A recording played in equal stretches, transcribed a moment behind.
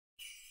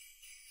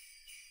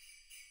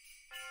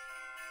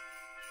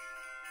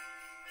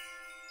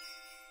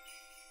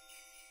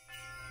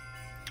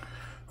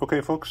Okay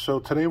folks, so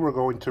today we're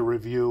going to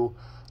review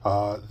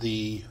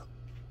the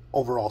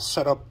overall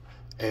setup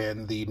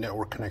and the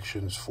network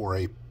connections for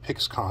a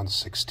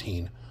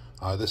Pixcon16.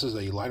 This is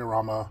a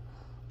Light-O-Rama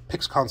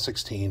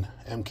Pixcon16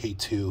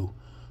 MK2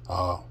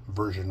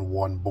 version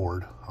 1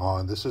 board.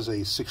 This is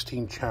a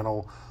 16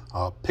 channel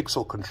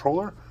pixel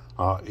controller.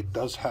 It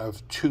does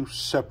have two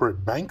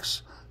separate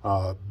banks,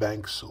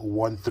 banks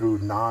 1 through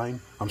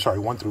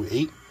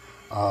 8.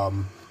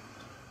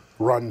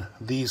 Run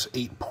these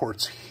 8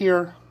 ports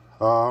here.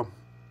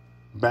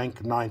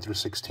 Bank 9 through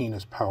 16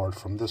 is powered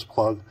from this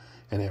plug,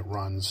 and it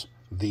runs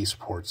these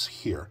ports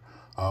here.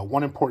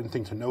 One important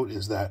thing to note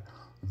is that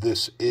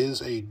this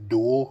is a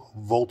dual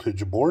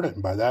voltage board,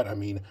 and by that I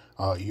mean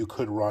you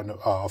could run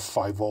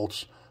 5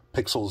 volts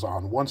pixels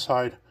on one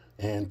side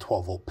and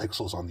 12 volt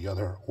pixels on the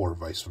other, or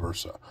vice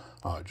versa.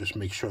 Just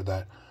make sure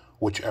that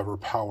whichever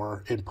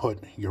power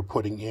input you're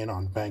putting in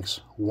on banks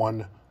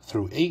 1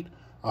 through 8,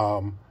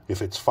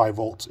 if it's 5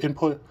 volts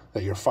input,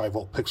 that your 5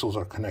 volt pixels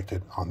are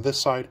connected on this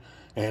side,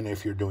 and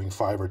if you're doing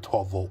 5 or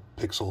 12 volt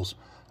pixels,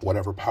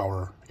 whatever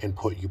power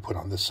input you put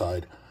on this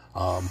side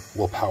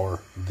will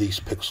power these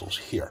pixels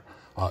here.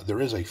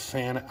 There is a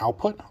fan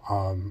output.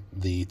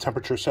 The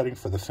temperature setting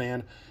for the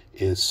fan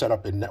is set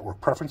up in network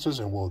preferences,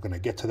 and we're going to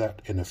get to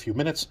that in a few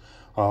minutes.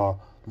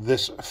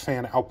 This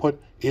fan output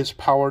is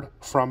powered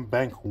from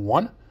bank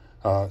 1,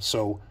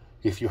 so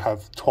if you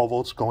have 12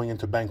 volts going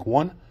into bank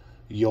 1,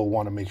 you'll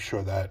want to make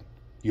sure that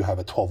you have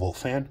a 12 volt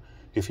fan.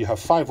 If you have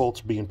 5 volts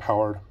being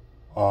powered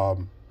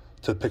to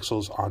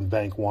pixels on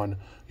bank 1,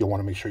 you'll want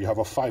to make sure you have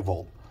a 5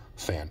 volt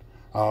fan.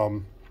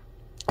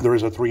 There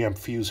is a 3 amp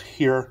fuse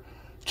here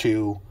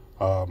to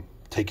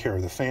take care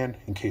of the fan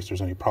in case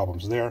there's any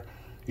problems there.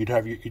 You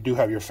do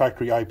have your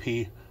factory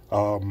IP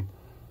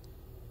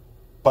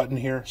button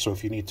here, so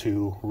if you need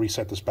to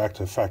reset this back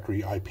to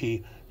factory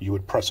IP, you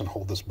would press and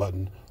hold this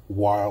button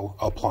while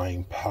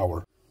applying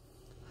power.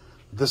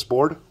 This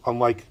board,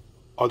 unlike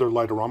other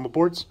Light-O-Rama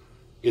boards,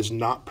 is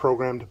not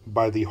programmed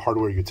by the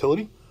hardware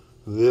utility.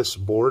 This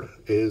board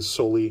is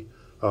solely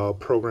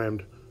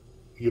programmed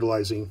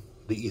utilizing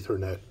the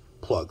Ethernet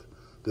plug.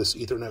 This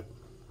Ethernet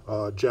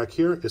jack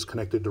here is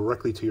connected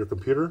directly to your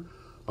computer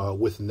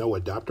with no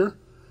adapter.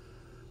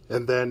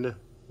 And then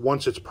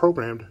once it's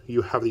programmed,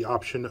 you have the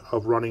option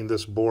of running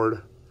this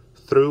board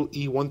through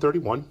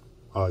E1.31,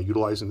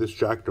 utilizing this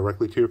jack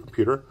directly to your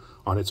computer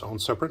on its own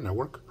separate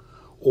network.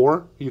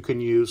 Or you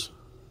can use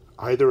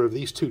either of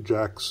these two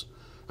jacks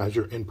as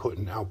your input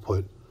and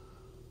output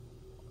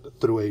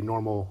through a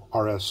normal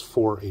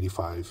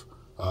RS485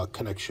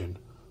 connection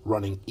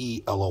running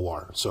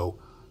ELOR. So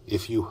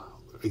if you,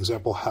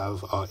 example,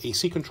 have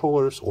AC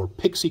controllers or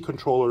Pixie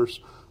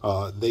controllers,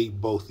 they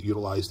both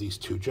utilize these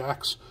two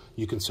jacks.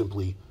 You can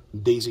simply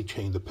daisy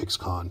chain the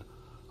Pixcon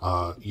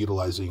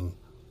utilizing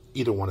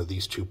either one of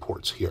these two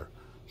ports here.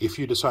 If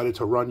you decided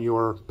to run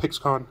your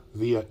Pixcon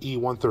via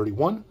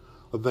E1.31,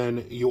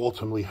 then you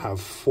ultimately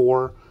have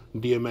 4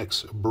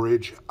 Dmx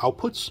bridge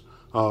outputs,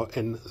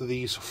 and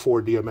these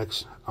 4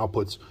 Dmx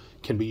outputs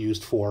can be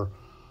used for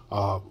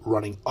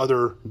running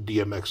other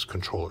Dmx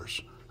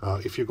controllers.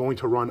 If you're going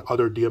to run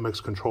other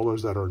Dmx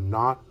controllers that are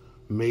not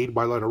made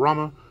by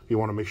Light-O-Rama, you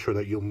want to make sure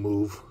that you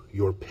move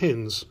your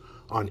pins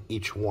on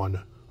each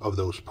one of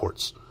those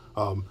ports.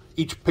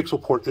 Each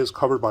pixel port is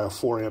covered by a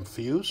 4 amp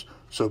fuse,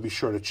 so be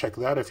sure to check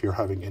that if you're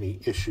having any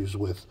issues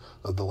with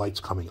the lights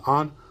coming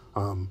on.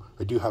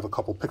 I do have a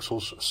couple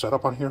pixels set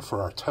up on here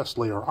for our test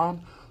later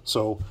on,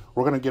 so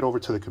we're going to get over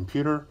to the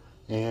computer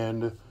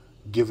and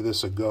give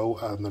this a go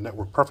on the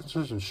network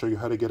preferences and show you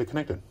how to get it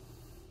connected.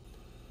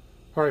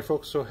 Alright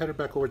folks, so headed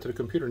back over to the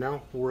computer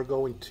now. We're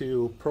going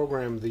to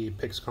program the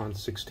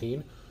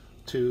Pixcon16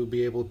 to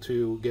be able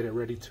to get it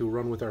ready to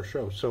run with our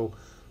show. So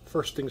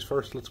first things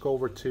first, let's go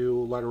over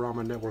to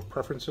Light-O-Rama network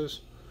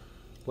preferences.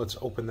 Let's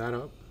open that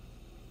up,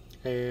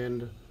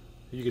 and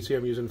you can see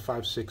I'm using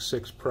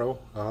 566 Pro.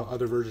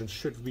 Other versions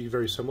should be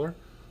very similar.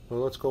 Well,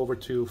 let's go over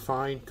to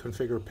Find,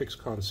 Configure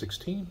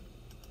Pixcon16.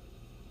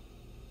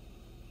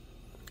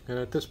 And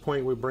at this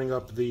point, we bring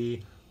up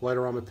the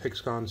Light-O-Rama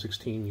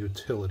Pixcon16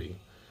 utility.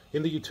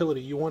 In the utility,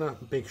 you want to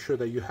make sure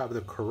that you have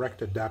the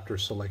correct adapter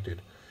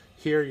selected.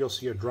 Here, you'll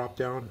see a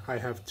drop-down. I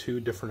have 2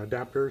 different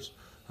adapters.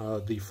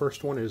 The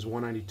first one is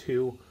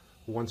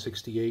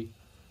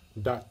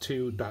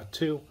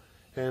 192.168.2.2,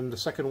 and the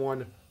second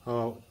one,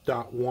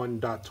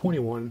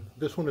 .1.21.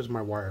 This one is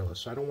my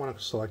wireless. I don't want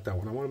to select that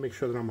one. I want to make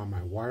sure that I'm on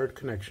my wired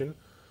connection.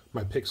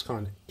 My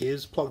Pixcon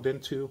is plugged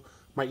into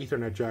my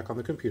Ethernet jack on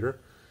the computer,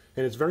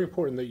 and it's very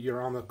important that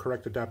you're on the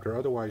correct adapter,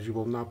 otherwise you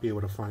will not be able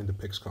to find the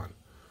Pixcon.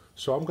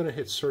 So I'm going to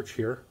hit search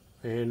here,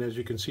 and as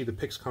you can see, the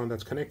Pixcon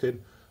that's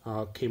connected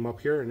came up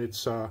here, and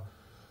it's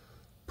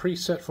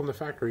preset from the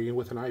factory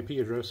with an IP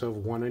address of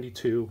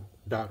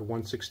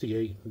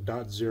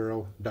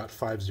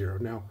 192.168.0.50.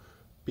 Now,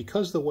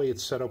 because the way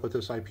it's set up with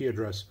this IP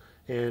address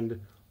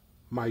and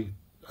my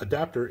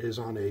adapter is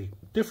on a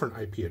different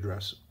IP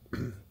address,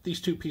 these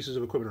two pieces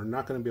of equipment are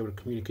not going to be able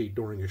to communicate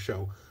during a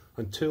show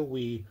until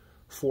we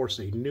force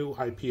a new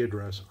IP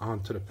address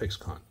onto the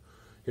Pixcon.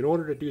 In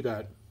order to do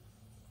that,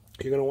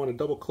 you're going to want to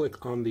double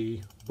click on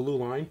the blue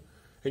line,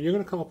 and you're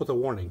going to come up with a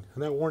warning.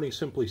 And that warning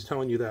simply is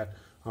telling you that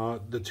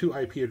the two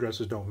IP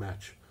addresses don't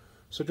match.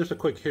 So just a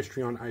quick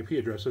history on IP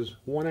addresses.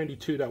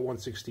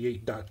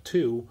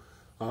 192.168.2,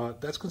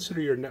 that's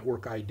considered your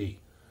network ID.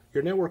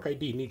 Your network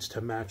ID needs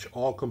to match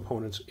all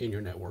components in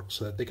your network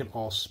so that they can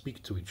all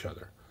speak to each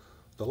other.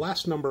 The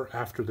last number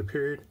after the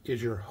period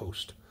is your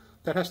host.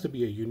 That has to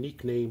be a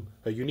unique name,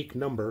 a unique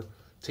number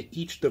to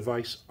each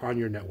device on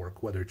your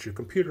network, whether it's your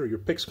computer, your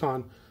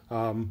Pixcon,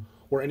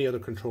 or any other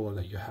controller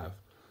that you have.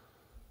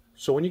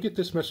 So when you get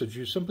this message,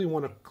 you simply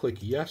want to click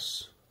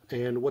yes,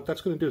 and what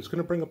that's going to do, it's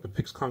going to bring up a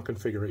Pixcon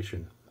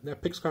configuration.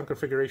 That Pixcon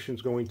configuration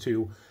is going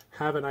to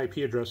have an IP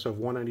address of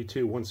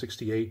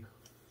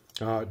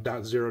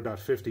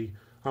 192.168.0.50.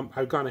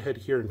 I've gone ahead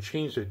here and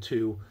changed it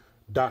to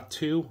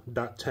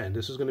 .2.10.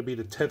 This is going to be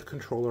the 10th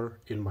controller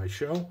in my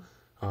show.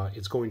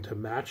 It's going to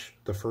match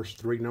the first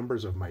three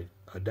numbers of my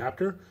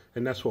adapter,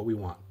 and that's what we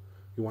want.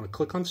 You want to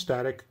click on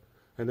static,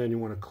 and then you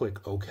want to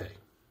click OK.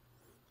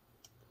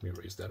 Let me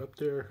raise that up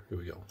there. Here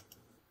we go.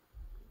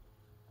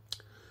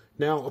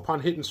 Now, upon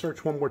hitting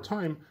search one more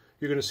time,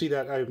 you're going to see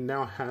that I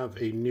now have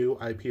a new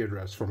IP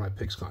address for my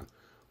Pixcon.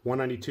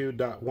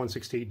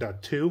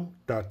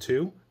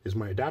 192.168.2.2 is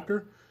my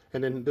adapter,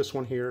 and then this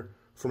one here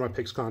for my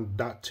Pixcon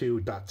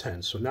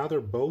 .2.10. So now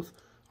they're both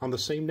on the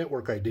same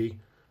network ID,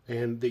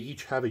 and they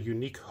each have a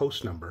unique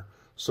host number.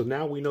 So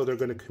now we know they're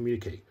going to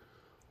communicate.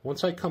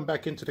 Once I come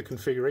back into the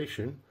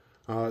configuration,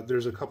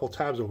 there's a couple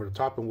tabs over the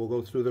top, and we'll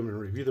go through them and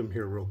review them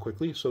here real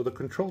quickly. So the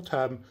control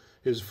tab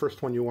is the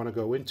first one you want to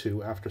go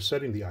into after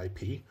setting the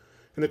IP.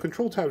 And the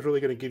control tab is really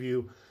going to give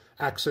you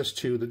access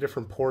to the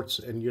different ports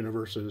and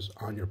universes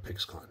on your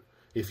Pixcon.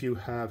 If you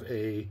have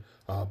a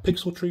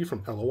pixel tree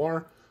from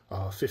LOR,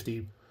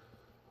 50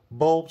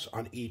 bulbs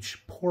on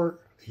each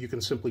port, you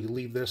can simply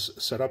leave this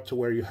set up to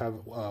where you have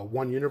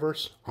one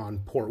universe on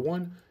port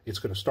 1. It's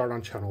going to start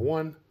on channel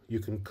 1. You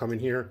can come in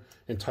here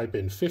and type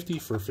in 50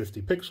 for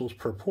 50 pixels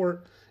per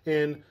port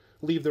and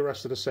leave the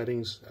rest of the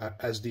settings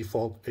as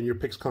default, and your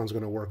Pixcon is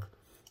going to work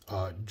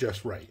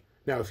just right.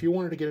 Now, if you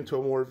wanted to get into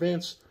a more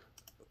advanced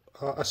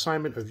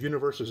assignment of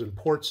universes and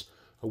ports,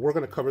 we're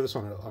going to cover this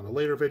on a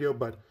later video,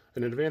 but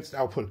an advanced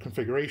output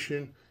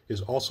configuration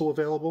is also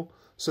available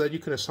so that you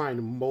can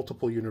assign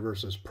multiple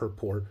universes per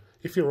port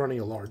if you're running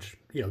a large,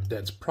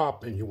 dense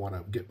prop and you want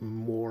to get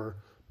more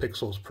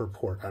pixels per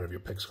port out of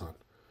your Pixcon.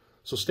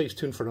 So stay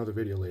tuned for another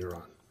video later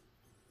on.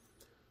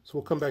 So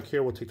we'll come back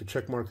here, we'll take the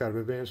check mark out of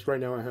advanced. Right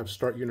now I have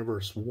start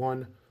universe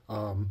 1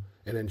 and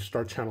then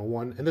start channel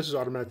 1, and this is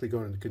automatically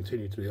going to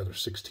continue to the other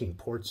 16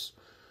 ports.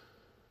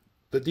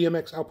 The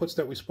Dmx outputs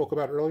that we spoke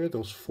about earlier,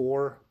 those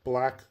 4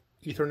 black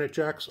Ethernet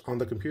jacks on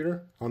the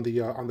computer, on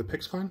the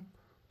Pixcon,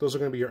 those are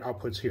going to be your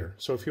outputs here.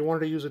 So if you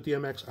wanted to use a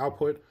Dmx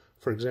output,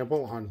 for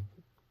example, on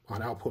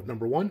output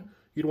number 1,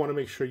 you'd want to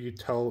make sure you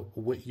tell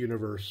what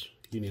universe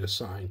you need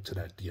assigned to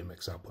that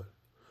Dmx output.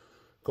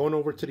 Going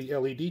over to the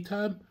LED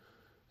tab,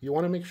 you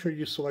want to make sure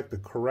you select the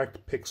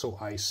correct pixel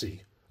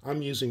IC.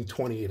 I'm using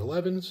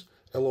 2811s.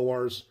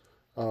 LOR's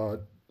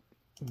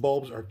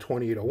bulbs are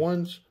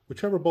 2801s.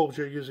 Whichever bulbs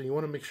you're using, you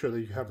want to make sure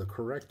that you have the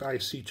correct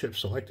IC chip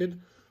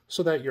selected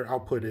so that your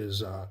output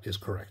is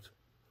correct.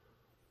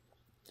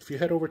 If you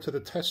head over to the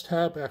test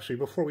tab, actually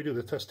before we do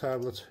the test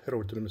tab, let's head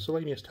over to the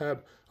miscellaneous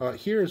tab.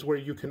 Here is where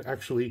you can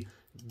actually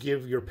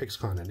give your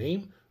Pixcon a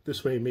name.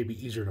 This way it may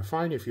be easier to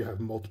find if you have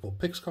multiple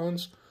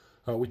Pixcons.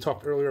 We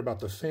talked earlier about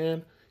the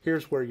fan.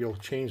 Here's where you'll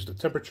change the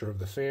temperature of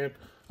the fan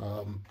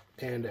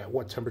and at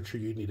what temperature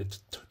you need it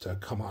to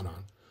come on.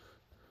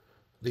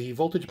 The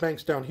voltage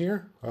banks down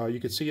here, you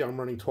can see I'm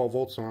running 12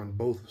 volts on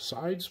both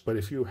sides, but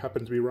if you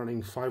happen to be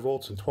running 5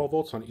 volts and 12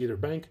 volts on either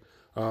bank,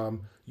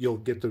 you'll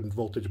get the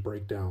voltage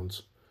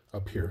breakdowns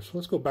up here. So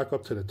let's go back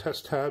up to the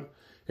test tab,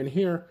 and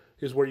here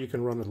is where you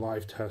can run a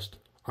live test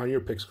on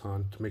your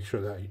Pixcon to make sure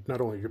that not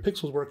only your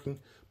pixel's working,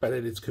 but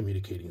that it's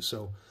communicating.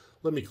 So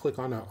let me click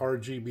on the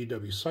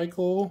RGBW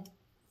cycle,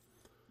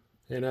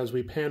 and as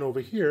we pan over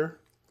here,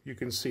 you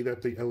can see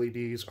that the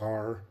LEDs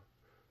are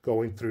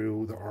going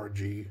through the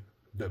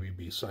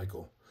RGWB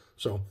cycle.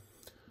 So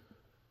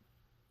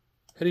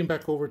heading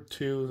back over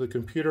to the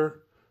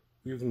computer,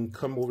 you can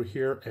come over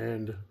here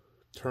and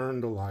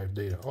turn the live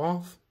data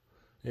off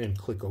and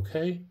click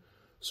OK.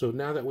 So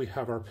now that we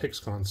have our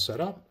Pixcon set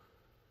up,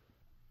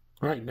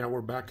 all right, now we're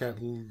back at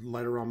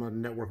Light-O-Rama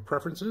network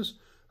preferences.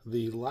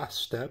 The last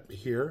step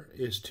here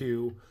is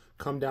to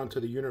come down to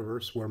the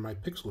universe where my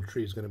pixel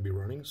tree is going to be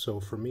running. So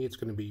for me, it's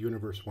going to be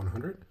universe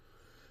 100.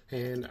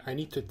 And I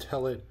need to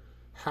tell it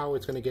how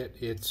it's going to get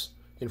its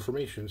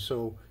information.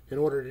 So in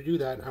order to do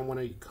that, I want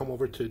to come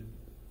over to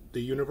the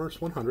universe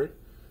 100,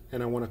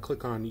 and I want to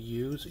click on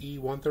use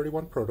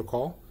E1.31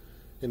 protocol.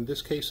 In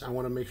this case, I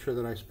want to make sure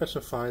that I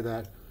specify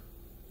that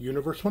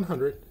universe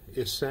 100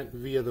 is sent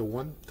via the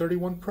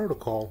 131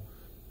 protocol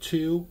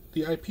to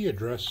the IP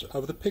address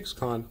of the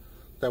Pixcon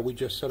that we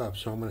just set up.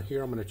 So I'm going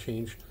to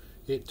change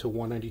it to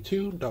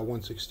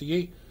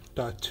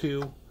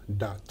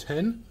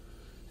 192.168.2.10,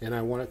 and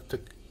I want it to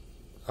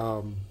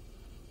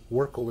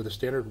work over the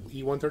standard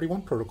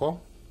E131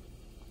 protocol.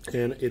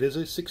 And it is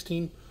a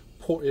 16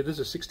 port. It is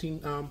a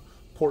 16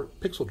 port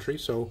pixel tree.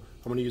 So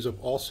I'm going to use up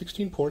all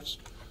 16 ports.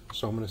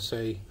 So I'm going to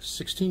say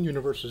 16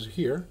 universes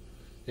here,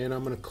 and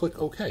I'm going to click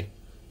OK.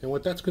 And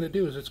what that's going to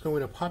do is it's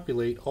going to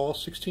populate all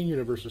 16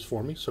 universes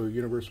for me. So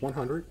universe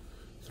 100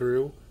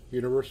 through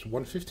universe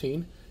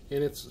 115,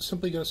 and it's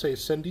simply going to say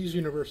send these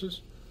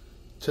universes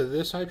to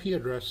this IP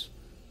address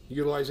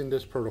utilizing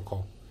this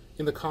protocol.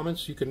 In the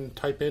comments, you can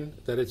type in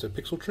that it's a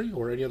pixel tree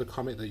or any other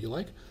comment that you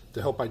like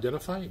to help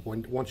identify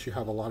once you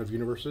have a lot of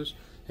universes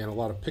and a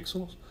lot of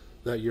pixels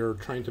that you're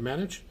trying to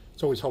manage.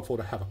 It's always helpful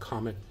to have a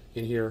comment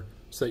in here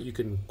so that you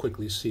can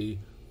quickly see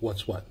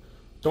what's what.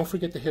 Don't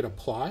forget to hit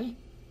apply,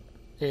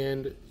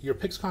 and your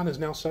Pixcon is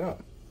now set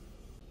up.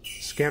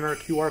 Scan our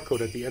QR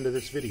code at the end of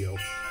this video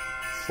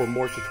for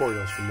more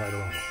tutorials from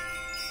Light-O-Rama.